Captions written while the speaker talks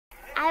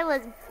I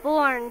was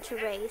born to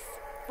race,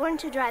 born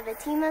to drive a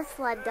team of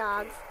sled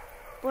dogs,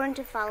 born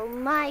to follow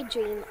my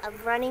dream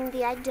of running the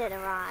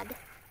Iditarod.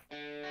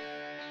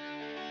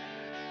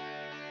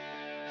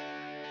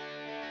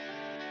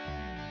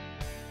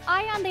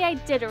 Eye on the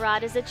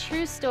Iditarod is a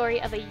true story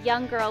of a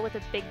young girl with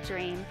a big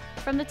dream.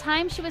 From the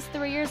time she was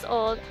 3 years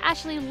old,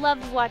 Ashley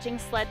loved watching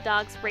sled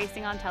dogs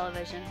racing on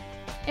television.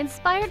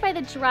 Inspired by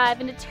the drive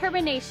and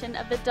determination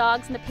of the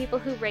dogs and the people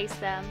who race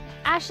them,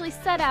 Ashley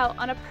set out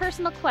on a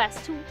personal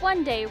quest to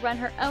one day run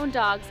her own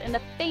dogs in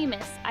the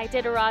famous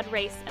Iditarod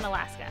Race in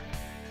Alaska.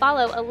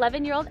 Follow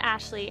 11-year-old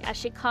Ashley as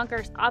she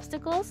conquers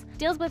obstacles,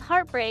 deals with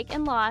heartbreak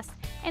and loss,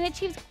 and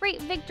achieves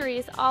great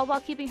victories, all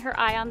while keeping her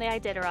eye on the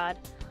Iditarod.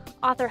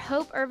 Author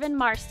Hope Irvin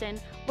Marston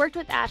worked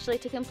with Ashley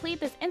to complete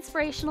this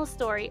inspirational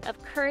story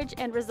of courage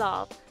and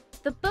resolve.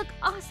 The book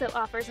also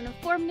offers an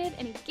informative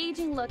and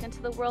engaging look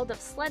into the world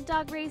of sled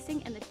dog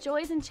racing and the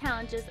joys and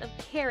challenges of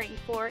caring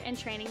for and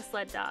training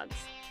sled dogs.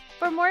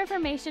 For more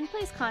information,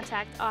 please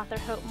contact author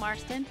Hope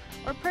Marston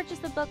or purchase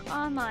the book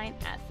online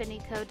at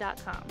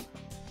finneco.com.